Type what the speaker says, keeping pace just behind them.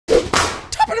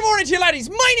morning to you laddies,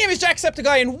 my name is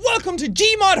Jacksepticeye and welcome to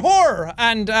Gmod Horror!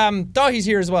 And, Dahi's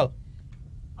here as well.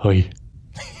 Hi.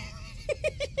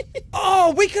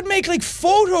 Oh, we could make like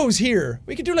photos here.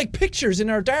 We could do like pictures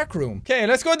in our dark room. Okay,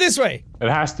 let's go this way.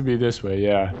 It has to be this way,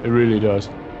 yeah. It really does.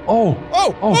 Oh!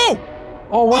 Oh! Oh!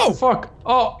 Oh, what the fuck?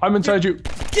 Oh, I'm inside you.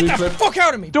 Get the fuck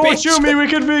out of me, Don't bitch. shoot me, we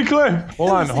can be clear. Hold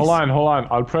on.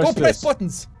 I'll press this. Go press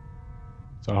buttons.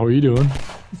 So how are you doing?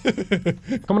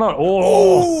 Coming on.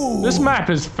 Oh! This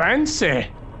map is fancy.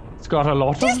 It's got a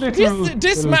lot of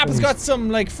This map has got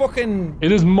some like fucking...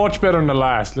 It is much better than the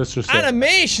last, let's just say.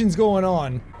 Animations going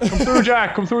on. Come through,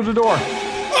 Jack. Come through the door.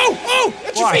 Oh! Oh!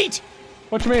 That's your feet!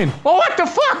 What do you mean? Oh, what the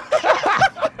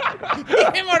fuck? He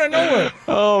came out of nowhere.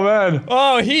 Oh, man.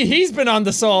 Oh, he's been on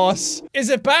the sauce. Is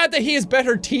it bad that he has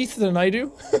better teeth than I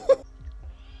do?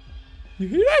 You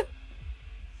hear that?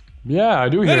 Yeah, I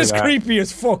do hear that. That is creepy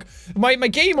as fuck. My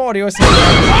game audio is...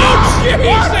 Oh, shit!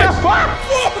 What the fuck?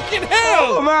 Fucking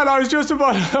hell! Oh, man, I was just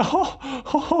about...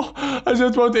 I was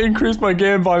just about to increase my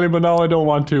game volume, but now I don't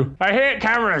want to. I hate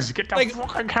cameras. Get the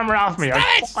fucking camera off me.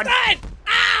 Stand!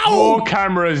 Ow! No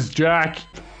cameras, Jack.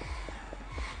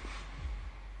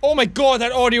 Oh my god,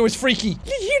 that audio is freaky.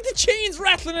 You hear the chains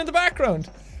rattling in the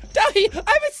background. Daddy,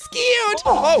 I'm scared.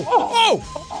 Oh.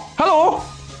 Hello.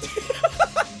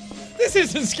 This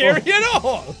isn't scary at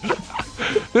all.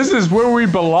 This is where we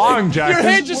belong, Jack. Your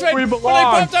head just went, when I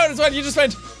popped out as well, you just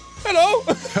went, hello.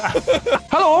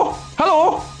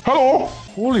 Hello.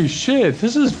 Holy shit,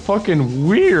 this is fucking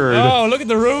weird. Oh, look at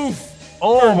the roof.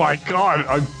 Oh my god,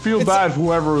 I feel bad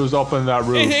whoever was up in that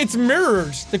roof. It's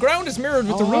mirrored. The ground is mirrored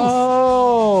with the roof.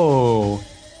 Oh.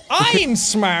 I'm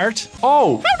smart.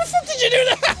 Oh. How the fuck did you do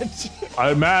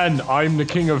that? Man, I'm the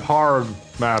king of horror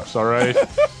maps, alright?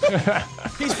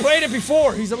 He's played it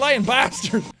before. He's a lying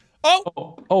bastard.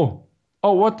 Oh,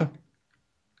 what the?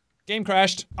 Game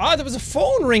crashed. Ah, there was a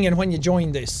phone ringing when you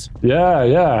joined this.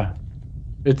 Yeah.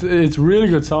 It's really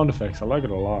good sound effects. I like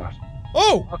it a lot.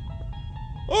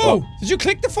 Oh, did you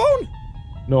click the phone?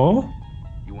 No.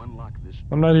 You unlock this.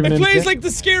 I'm not even. It plays like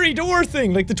the scary door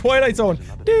thing, like the Twilight Zone.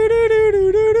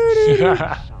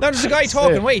 Now there's a guy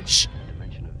talking. Wait, shh.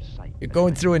 You're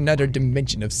going through another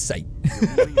dimension of sight.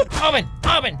 Oven.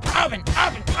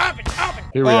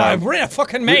 Here we are. We're in a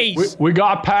fucking maze. We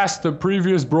got past the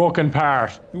previous broken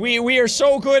part. We are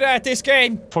so good at this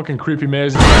game. Fucking creepy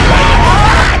maze.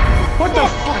 What the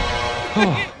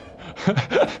fuck?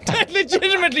 That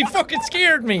legitimately fucking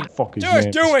scared me. Fucking Just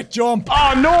do it, jump.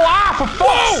 Oh no! For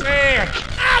fuck's sake!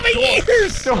 My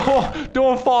ears!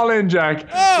 Don't fall in, Jack.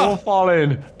 Don't fall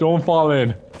in.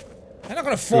 I'm not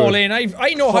gonna fall in. I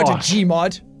know how to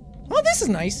Gmod. Oh, this is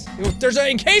nice. There's a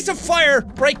in case of fire,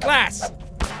 break glass.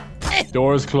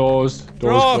 Doors closed.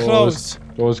 They're all closed.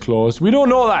 Doors closed. We don't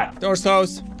know that. Doors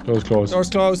closed. Doors closed. Doors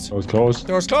closed. Doors closed.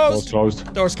 Doors closed. Doors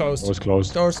closed. Doors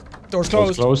closed. Doors closed. Doors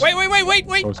closed.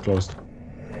 Wait. Doors closed.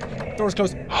 Doors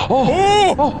closed.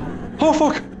 Oh,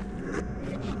 fuck.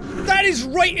 That is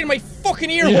right in my fucking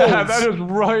ear holes. Yeah, that is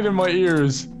right in my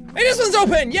ears. Hey, this one's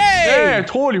open! Yay! Yeah,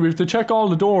 totally. We have to check all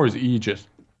the doors, Aegis.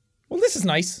 Well, this is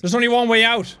nice. There's only one way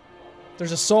out.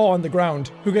 There's a saw on the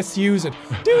ground. Who gets to use it?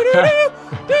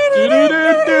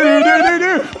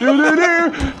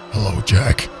 Hello,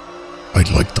 Jack. I'd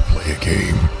like to play a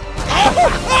game.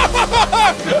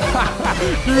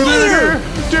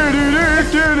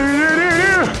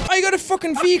 I got a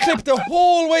fucking V-clip the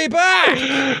whole way back!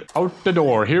 Out the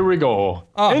door, here we go.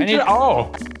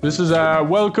 This is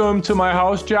welcome to my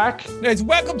house, Jack. It's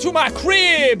welcome to my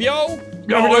crib, yo!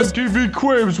 MTV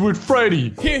Cribs with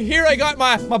Freddy. Here I got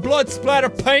my blood splatter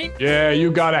paint. Yeah,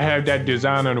 you gotta have that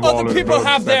design on the wall. Other people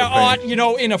have their art, you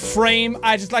know, in a frame.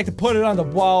 I just like to put it on the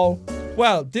wall.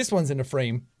 Well, this one's in a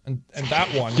frame. And that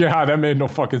one. Yeah, that made no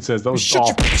fucking sense. That was shut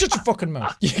your fucking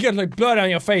mouth. You got like blood on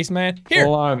your face, man. Here,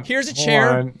 here's a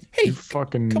chair. Hey,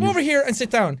 come over here and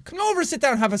sit down. Come over and sit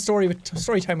down and have a story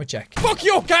time with Jack. Fuck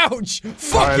your couch!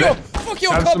 Fuck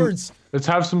your cupboards! Let's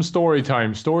have some story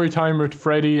time. Story time with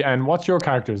Freddy, and what's your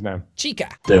character's name? Chica.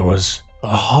 There was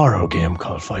a horror game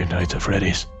called Five Nights at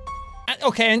Freddy's.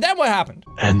 Okay, and then what happened?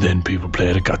 And then people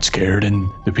played it, got scared, and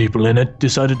the people in it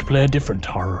decided to play a different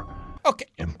horror. Okay,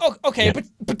 okay,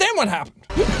 but then what happened?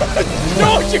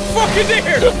 Don't you fucking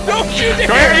dare! Don't you dare!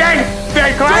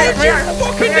 Come here, Don't you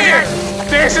fucking dare!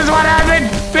 This is what happened!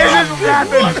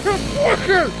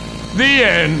 The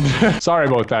end! Sorry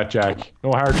about that, Jack.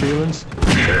 No hard feelings?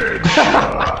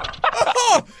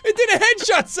 Oh! It did a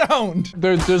headshot sound!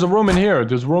 There's a room in here.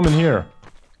 There's a room in here.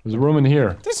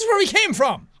 This is where we came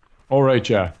from! Alright,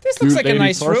 yeah. This looks like a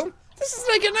nice room. This is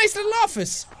like a nice little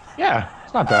office. Yeah,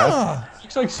 it's not bad.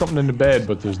 Looks like something in the bed,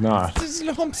 but there's not. There's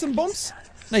little humps and bumps.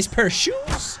 Nice pair of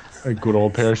shoes. A good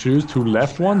old pair of shoes. 2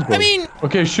 left ones. But... I mean...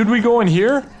 Okay, should we go in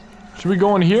here? Should we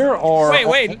go in here or...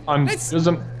 Wait.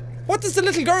 What does the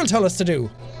little girl tell us to do?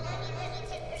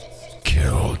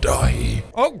 Kill, die.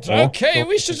 Oh, okay.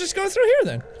 We should just go through here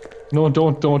then. No,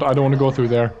 don't. I don't want to go through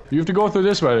there. You have to go through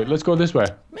this way. Let's go this way.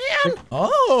 Man.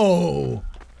 Oh.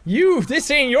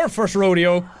 This ain't your first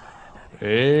rodeo.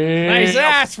 Hey. Nice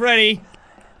ass, Freddy.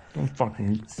 Don't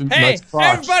fucking... Hey,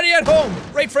 everybody at home,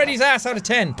 rate Freddy's ass out of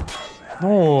 10.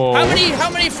 Oh. How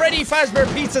many Freddy Fazbear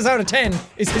pizzas out of 10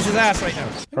 is his ass right now?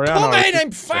 Come on,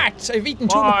 I'm fat. I've eaten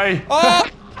too much. Oh.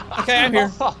 Okay, I'm here.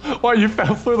 Why, you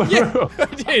fell through the roof? I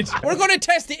did. We're gonna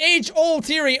test the age-old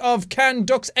theory of can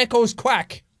ducks echoes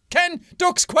quack. Can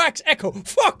ducks quacks echo?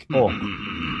 Fuck! Oh.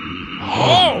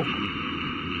 Oh!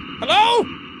 Hello?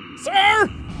 Sir?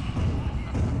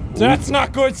 That's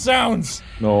not good sounds.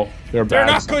 No, they're bad. They're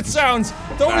not good sounds.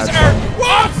 Those are...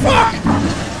 What? Fuck!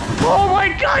 Oh my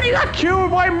god, you got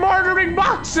killed by murdering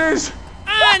boxes!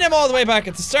 And I'm all the way back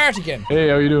at the start again. Hey,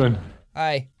 how you doing?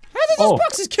 Hi. How did those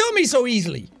boxes kill me so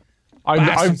easily?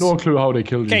 I've no clue how they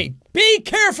killed you. Okay, be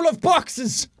careful of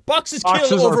boxes. Boxes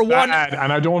kill over one.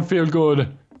 And I don't feel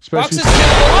good. Boxes kill.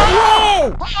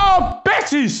 Oh! Oh,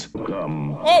 Betty's!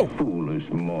 Oh! Foolish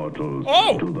mortals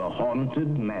to the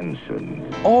haunted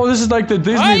mansion. Oh, this is like the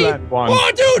Disneyland one.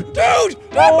 Oh, dude! Don't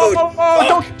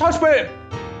touch me!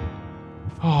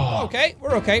 Oh. Okay,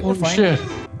 we're okay. We're fine. Shit.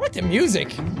 What the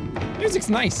music? Music's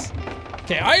nice.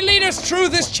 Okay, I lead us through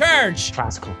this charge.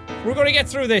 Classical. We're gonna get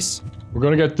through this. We're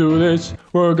gonna get through this.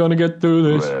 We're gonna get through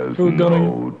this. There's We're gonna.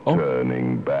 no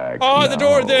turning back. Oh, the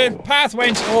door, the path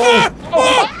went.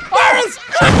 Barrels!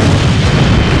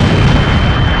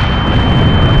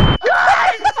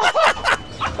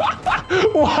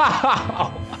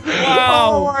 Wow! Wow!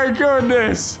 Oh my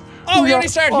goodness! Oh, we only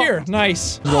start here.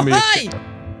 Nice. Oh, hi!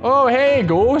 Oh, hey,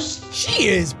 Ghost. She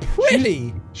is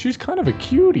pretty. She's kind of a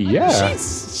cutie, yeah.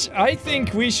 I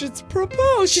think we should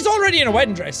propose. She's already in a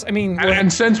wedding dress. I mean...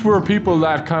 And since we're people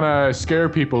that kind of scare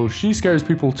people, she scares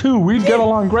people too. We'd get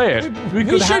along great.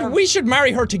 We should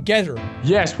marry her together.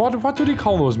 Yes, what do they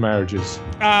call those marriages?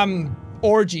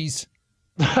 Orgies.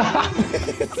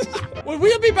 Well,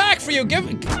 we'll be back for you.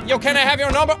 Can I have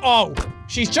your number? Oh,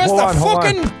 she's just a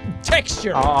fucking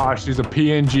texture. Ah, she's a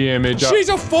PNG image. She's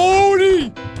a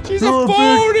phony. She's a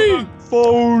phony.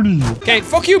 Phony. Okay,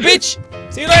 fuck you, bitch.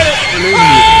 See you later.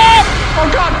 Oh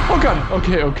god.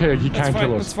 Okay, he can't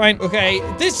kill us. That's fine. Okay,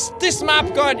 this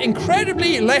map got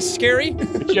incredibly less scary.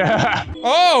 Yeah.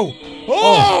 Oh.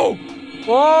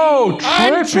 Whoa,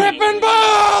 I'm tripping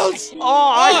balls! Oh,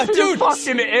 I feel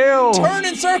fucking ill. Turn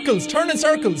in circles.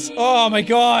 Oh my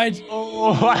god.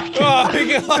 Oh my god.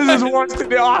 This is worse than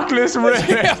the Oculus Rift.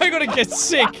 Yeah, I'm gonna get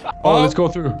sick. Oh, let's go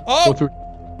through. Go through.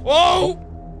 Whoa.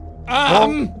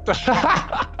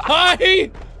 Hi.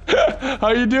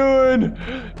 How you doing?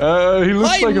 He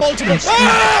looks like a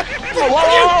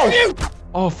Whoa!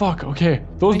 Oh fuck, okay.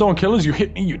 Those don't kill us, you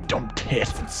hit me, you dumb tit.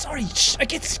 I'm sorry, I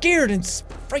get scared in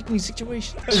frightening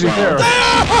situations. Is he there?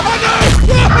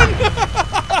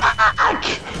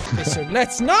 Okay, so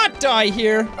let's not die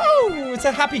here. Oh, it's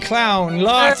a happy clown.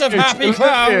 Lots of happy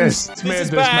clowns. This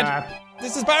is bad.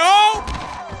 This is bad. Oh!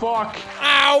 Fuck.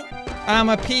 Ow! I'm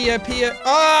a pia.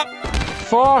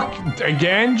 Fuck!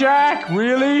 Again, Jack?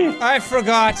 Really? I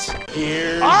forgot.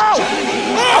 Here's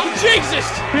Oh, Jesus!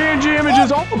 PNG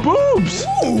images, all boobs!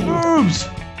 Ooh. Boobs!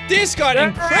 This got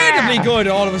incredibly good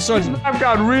all of a sudden. I've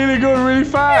got really good really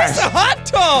fast. It's a hot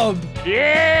tub!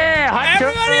 Yeah!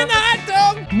 Everybody in the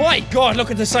hot tub! My god,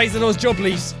 look at the size of those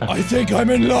jubblies. I think I'm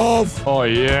in love. Oh,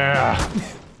 yeah.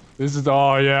 This is,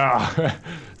 oh, yeah.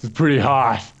 This is pretty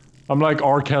hot. I'm like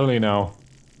R. Kelly now.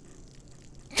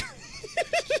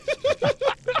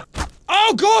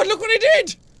 Oh god, look what I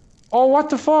did! Oh, what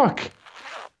the fuck?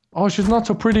 Oh, she's not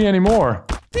so pretty anymore.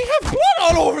 They have blood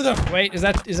all over them! Wait, is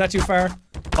that too far?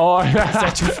 Oh, yeah. Is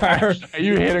that too far? Are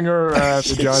you hitting her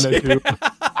vagina too?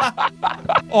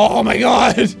 Oh my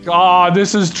god! God,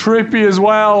 this is trippy as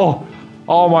well.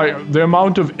 Oh my, the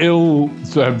amount of ill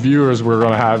viewers we're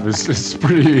gonna have is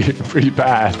pretty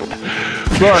bad.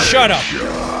 But shut up.